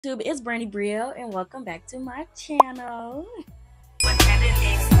YouTube, it's Brandy Brielle, and welcome back to my channel.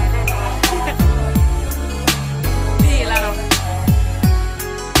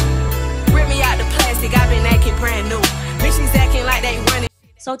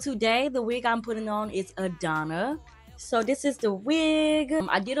 So today, the wig I'm putting on is Adanna. So this is the wig.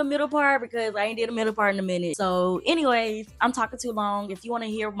 I did a middle part because I ain't did a middle part in a minute. So anyways, I'm talking too long. If you want to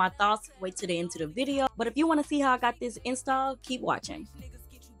hear my thoughts, wait till the end of the video. But if you want to see how I got this installed, keep watching.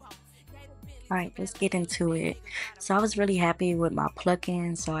 Alright, let's get into it. So I was really happy with my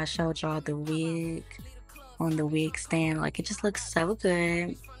plucking, so I showed y'all the wig on the wig stand. Like, it just looks so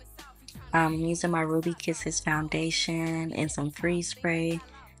good. I'm using my Ruby Kisses foundation and some freeze spray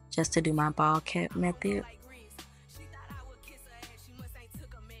just to do my ball cap method.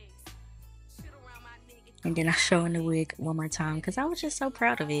 And then I'm showing the wig one more time because I was just so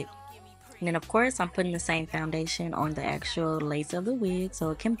proud of it. And then of course I'm putting the same foundation on the actual lace of the wig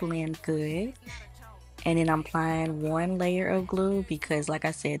so it can blend good. And then I'm applying one layer of glue because, like I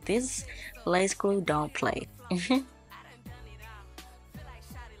said, this lace glue don't play.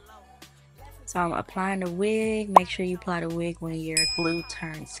 So I'm applying the wig. Make sure you apply the wig when your glue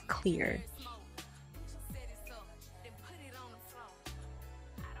turns clear.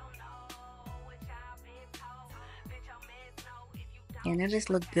 And it just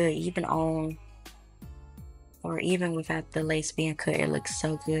looked good even on, or even without the lace being cut, it looks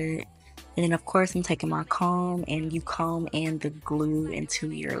so good. And then of course I'm taking my comb, and you comb in the glue into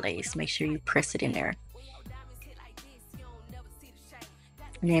your lace. Make sure you press it in there.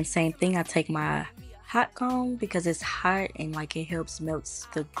 And then same thing, I take my hot comb because it's hot and like it helps melts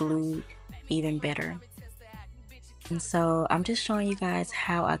the glue even better. And so I'm just showing you guys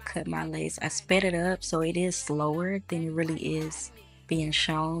how I cut my lace. I sped it up so it is slower than it really is being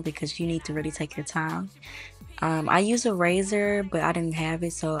shown because you need to really take your time. I use a razor, but I didn't have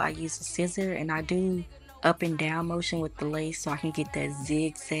it, so I use a scissor, and I do up and down motion with the lace so I can get that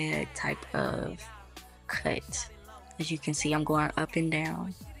zigzag type of cut. As you can see, I'm going up and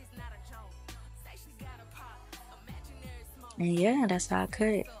down. And yeah, that's how I cut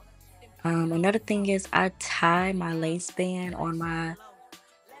it. Another thing is I tie my lace band on my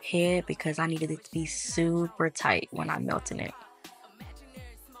head because I needed it to be super tight when I'm melting it.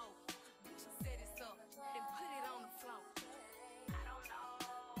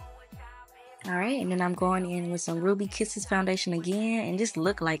 Alright, and then I'm going in with some Ruby Kisses foundation again, and just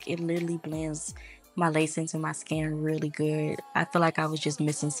look like it literally blends my lace into my skin really good. I feel like I was just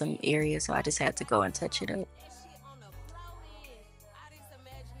missing some areas, so I just had to go and touch it up.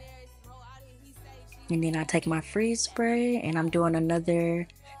 And then I take my freeze spray, and I'm doing another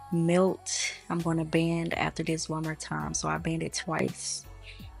melt. I'm going to band after this one more time, so I band it twice.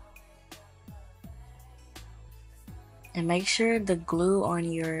 And make sure the glue on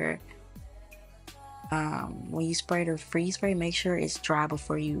your when you spray the freeze spray, make sure it's dry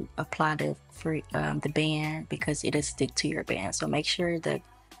before you apply the band because it'll stick to your band. So make sure the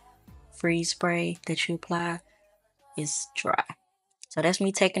freeze spray that you apply is dry. So that's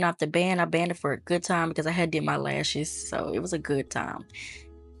me taking off the band. I banded for a good time because I had did my lashes, so it was a good time.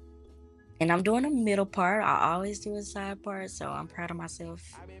 And I'm doing a middle part. I always do a side part, so I'm proud of myself.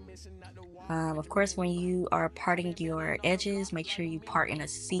 Of course, when you are parting your edges, make sure you part in a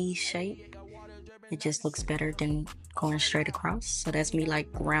C shape. It just looks better than going straight across. So that's me like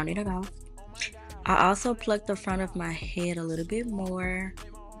rounding it off. I also plucked the front of my head a little bit more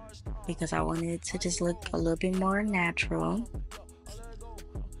because I wanted it to just look a little bit more natural.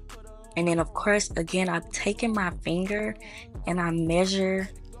 And then of course, again, I've taken my finger and I measure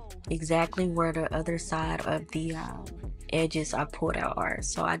exactly where the other side of the edges I pulled out are.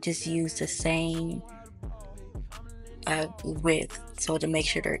 So I just use the same width so to make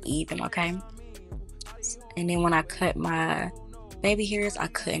sure they're even, okay? And then when I cut my baby hairs, I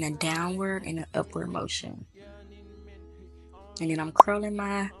cut in a downward and an upward motion. And then I'm curling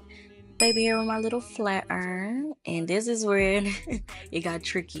my baby hair with my little flat iron. And this is where it got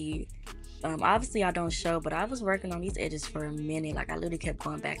tricky. Obviously I don't show, but I was working on these edges for a minute. Like I literally kept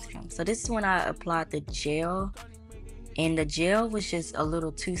going back to them. So this is when I applied the gel. And the gel was just a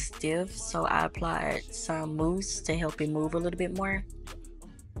little too stiff. So I applied some mousse to help it move a little bit more.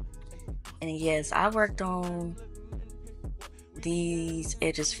 And yes, I worked on these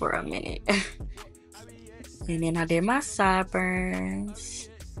edges for a minute. And then I did my sideburns.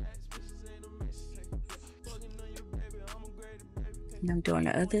 And I'm doing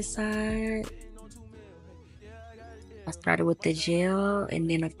the other side. I started with the gel, and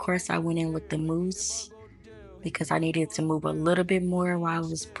then of course I went in with the mousse because I needed to move a little bit more while I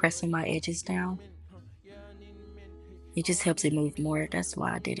was pressing my edges down. It just helps it move more. That's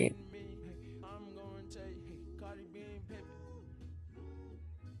why I did it.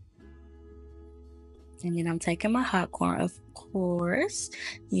 And then I'm taking my hot comb, of course.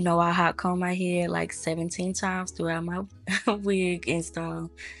 You know, I hot comb my hair like 17 times throughout my wig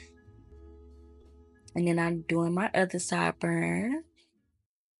install. And then I'm doing my other sideburn.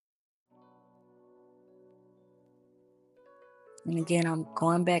 And again, I'm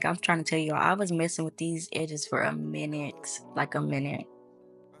going back. I'm trying to tell you, I was messing with these edges for a minute, like a minute.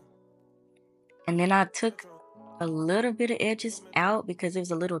 And then I took a little bit of edges out because it was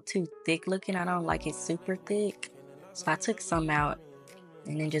a little too thick looking. I don't like it super thick. So I took some out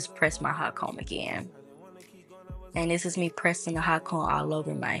and then just pressed my hot comb again. And this is me pressing the hot comb all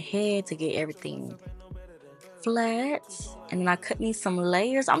over my head to get everything flat. And then I cut me some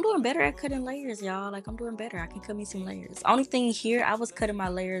layers. I'm doing better at cutting layers, y'all. Like I'm doing better. I can cut me some layers. Only thing here, I was cutting my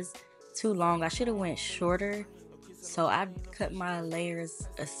layers too long. I should have went shorter. So I cut my layers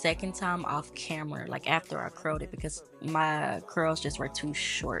a second time off camera, like after I curled it, because my curls just were too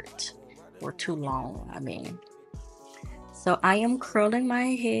short or too long, I mean. So I am curling my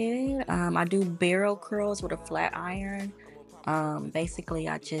hair. I do barrel curls with a flat iron. Basically,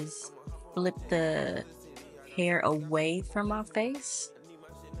 I just flip the hair away from my face,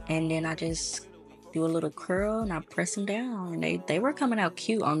 and then I just do a little curl and I press them down. And they were coming out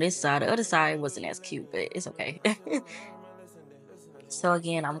cute on this side. The other side wasn't as cute, but it's okay. So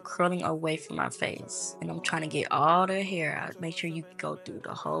again, I'm curling away from my face and I'm trying to get all the hair out. Make sure you go through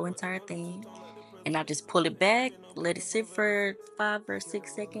the whole entire thing. And I just pull it back, let it sit for 5 or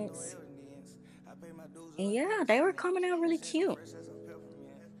 6 seconds. And yeah, they were coming out really cute.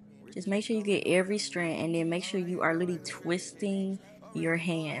 Just make sure you get every strand and then make sure you are literally twisting your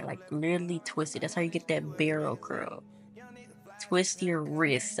hand, like literally twist it. That's how you get that barrel curl. Twist your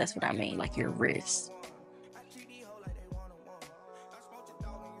wrist. That's what I mean, like your wrist.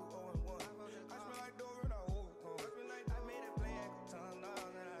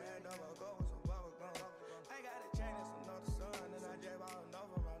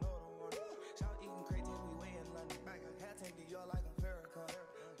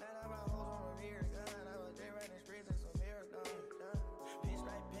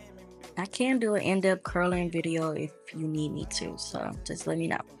 I can do an in-depth curling video if you need me to, so just let me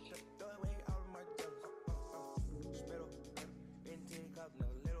know.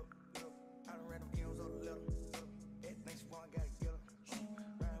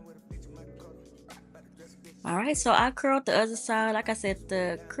 All right, so I curled the other side. Like I said,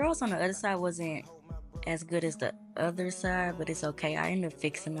 the curls on the other side wasn't as good as the other side, but it's okay. I ended up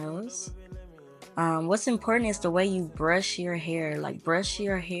fixing those. What's important is the way you brush your hair, like brush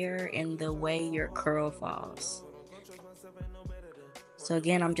your hair in the way your curl falls. So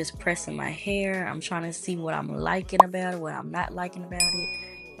again, I'm just pressing my hair. I'm trying to see what I'm liking about it, what I'm not liking about it.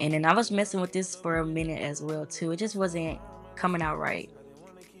 And then I was messing with this for a minute as well too. It just wasn't coming out right.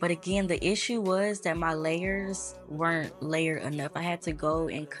 But again, the issue was that my layers weren't layered enough. I had to go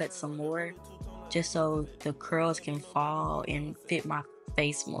and cut some more just so the curls can fall and fit my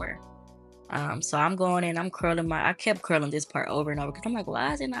face more. So I'm going in, I'm curling I kept curling this part over and over because I'm like,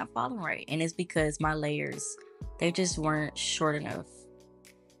 why is it not falling right? And it's because my layers, they just weren't short enough.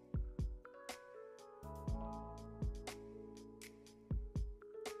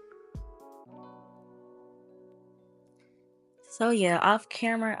 So yeah, off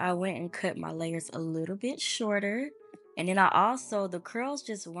camera, I went and cut my layers a little bit shorter. And then I also, the curls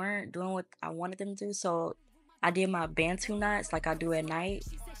just weren't doing what I wanted them to do. So I did my Bantu knots like I do at night,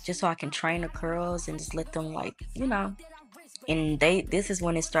 just so I can train the curls and just let them like, and this is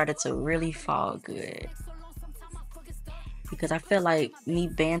when it started to really fall good. Because I feel like me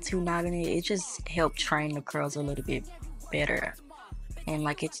Bantu knotting it, it just helped train the curls a little bit better. And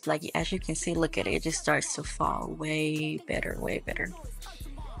like it's like as you can see, look at it, it just starts to fall way better, way better.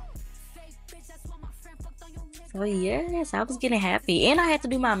 So yes, I was getting happy. And I had to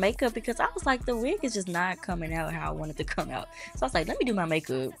do my makeup because I was like, the wig is just not coming out how I wanted to come out. So I was like, let me do my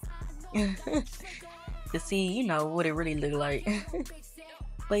makeup to see, what it really looked like.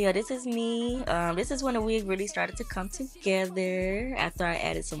 But yeah, this is me. This is when the wig really started to come together after I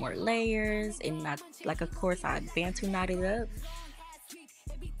added some more layers. And of course, I Bantu knotted up.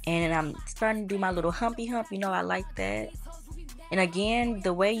 And I'm starting to do my little humpy hump. I like that. And again,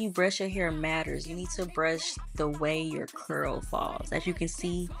 the way you brush your hair matters. You need to brush the way your curl falls. As you can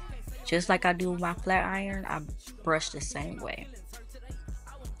see, just like I do with my flat iron, I brush the same way.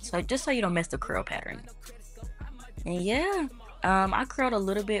 So just so you don't mess the curl pattern. And yeah, I curled a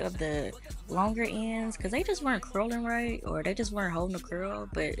little bit of the longer ends because they just weren't curling right or they just weren't holding the curl.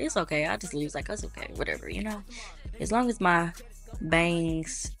 But it's okay. I just leave like, it's okay, whatever, as long as my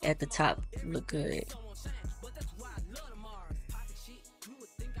bangs at the top look good.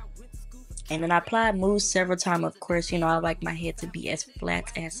 And then I applied mousse several times. Of course, you know, I like my head to be as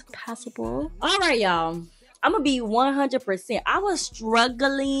flat as possible. All right, y'all. I'm gonna be 100%. I was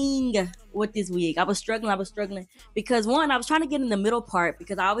struggling with this wig. I was struggling because one, I was trying to get in the middle part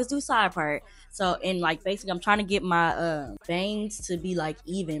because I always do side part. So, and like basically, I'm trying to get my bangs to be like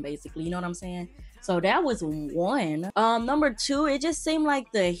even, basically. You know what I'm saying? So that was one. Number two, it just seemed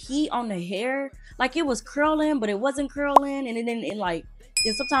like the heat on the hair, like it was curling, but it wasn't curling, and then like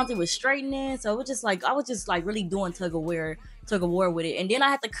then sometimes it was straightening. So it was just like I was just like really doing tug of war with it. And then I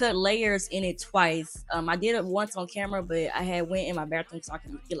had to cut layers in it twice. I did it once on camera, but I had went in my bathroom so I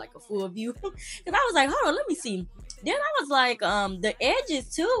can get like a full view. Cause I was like, hold on, let me see. Then I was like, the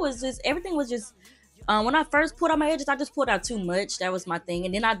edges too was just everything was just when I first pulled out my edges, I just pulled out too much. That was my thing.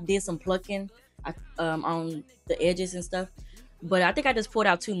 And then I did some plucking on the edges and stuff. But I think I just pulled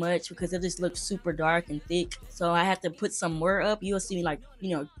out too much because it just looked super dark and thick. So I had to put some more up. You'll see me like,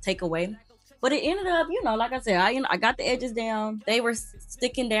 you know, take away. But it ended up, you know, like I said, I got the edges down. They were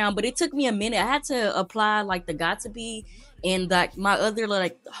sticking down, but it took me a minute. I had to apply like the Got to Be and like my other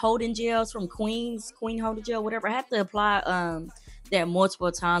like holding gels from Queen holding gel, whatever. I had to apply that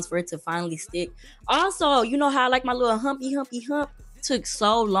multiple times for it to finally stick. Also, you know how like my little hump took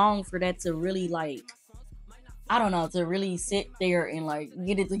so long for that to really like I don't know, to really sit there and like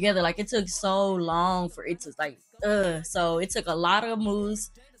get it together. Like it took so long for it to like so it took a lot of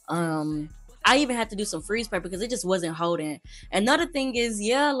moves. I even had to do some freeze spray because it just wasn't holding. Another thing is,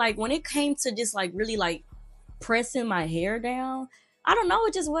 yeah, like when it came to just like really like pressing my hair down, I don't know,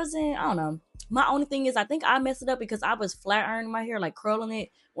 it just wasn't, I don't know. My only thing is I think I messed it up because I was flat ironing my hair, like curling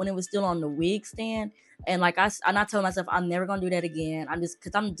it when it was still on the wig stand. And like I told myself I'm never gonna do that again. I'm just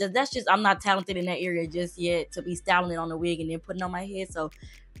because I'm just that's just I'm not talented in that area just yet to be styling it on the wig and then putting it on my head. So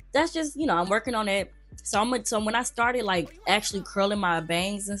that's just, you know, I'm working on it. So when I started like actually curling my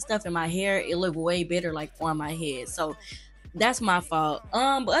bangs and stuff in my hair, it looked way better like on my head. So that's my fault.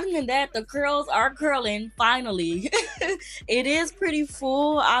 But other than that, the curls are curling finally. It is pretty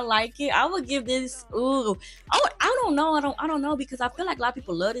full. I like it. I would give this. Ooh, I don't know. I don't know because I feel like a lot of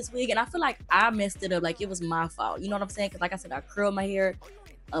people love this wig, and I feel like I messed it up. Like it was my fault. You know what I'm saying? Because like I said, I curled my hair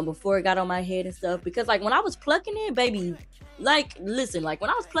before it got on my head and stuff. Because like when I was plucking it, baby, like listen, like when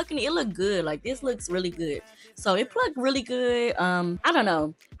I was plucking it, it looked good. Like this looks really good. So it plucked really good. I don't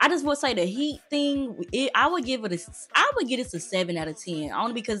know. I just would say the heat thing. I would give it a 7 out of 10.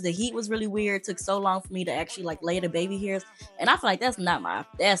 Only because the heat was really weird. It took so long for me to actually like lay the baby hairs, and I feel like that's not my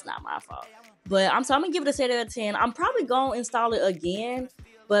fault. But I'm gonna give it a 7 out of 10. I'm probably gonna install it again,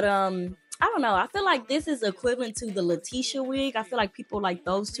 but I don't know. I feel like this is equivalent to the Letitia wig. I feel like people like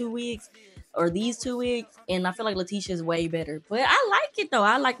those two wigs or these two wigs, and I feel like Letitia is way better. But I like it though.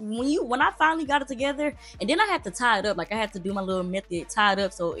 I like when I finally got it together, and then I had to tie it up. Like I had to do my little method, tie it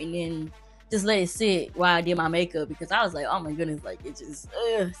up, so and then just let it sit while I did my makeup because I was like, oh my goodness, like it just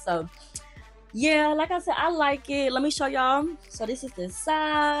so. Yeah, like I said, I like it. Let me show y'all. So this is the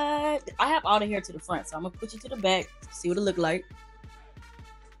side. I have all the hair to the front, so I'm gonna put you to the back, see what it look like.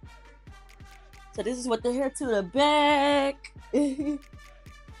 So this is what the hair to the back.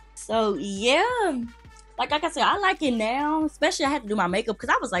 So yeah, like I said, I like it now. Especially I had to do my makeup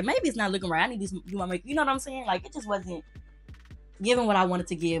because I was like, maybe it's not looking right. I need to do my makeup. You know what I'm saying? Like it just wasn't giving what I wanted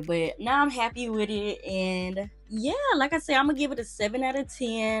to give. But now I'm happy with it, and yeah, like I said, I'm gonna give it a 7 out of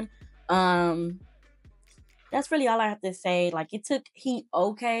 10. That's really all I have to say. Like it took heat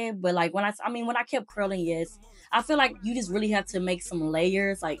okay, but like when I kept curling, yes, I feel like you just really have to make some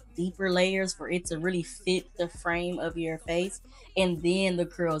layers, like deeper layers, for it to really fit the frame of your face, and then the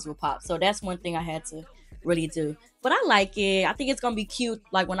curls will pop. So that's one thing I had to really do. But I like it. I think it's gonna be cute,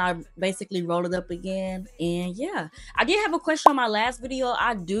 like when I basically roll it up again. And yeah, I did have a question on my last video.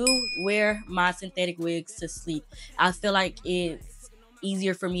 I do wear my synthetic wigs to sleep. I feel like it's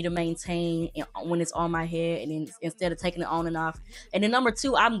easier for me to maintain when it's on my head, and then instead of taking it on and off. And then number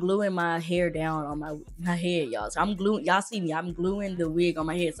two, I'm gluing my hair down on my head, y'all. So I'm gluing, y'all see me, I'm gluing the wig on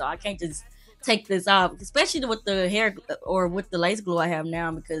my head, so I can't just take this off, especially with the hair or with the lace glue I have now,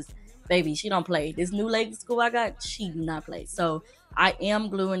 because baby, she don't play. This new lace glue I got, she do not play. So I am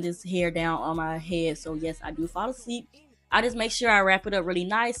gluing this hair down on my head. So yes, I do fall asleep. I just make sure I wrap it up really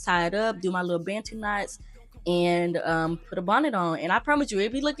nice, tie it up, do my little bantu knots, and put a bonnet on. And I promise you,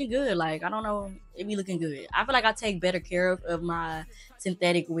 it be looking good. Like, I don't know, it be looking good. I feel like I take better care of my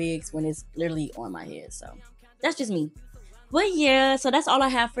synthetic wigs when it's literally on my head. So that's just me. But yeah, so that's all I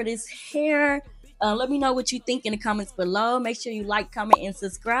have for this hair. Let me know what you think in the comments below. Make sure you like, comment, and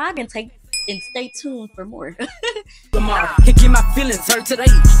subscribe, and take and stay tuned for more. Tomorrow, can get my feelings hurt today.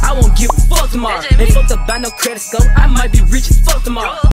 I won't give a fuck tomorrow. Ain't fucked up by no credit score. I might be rich as fuck tomorrow.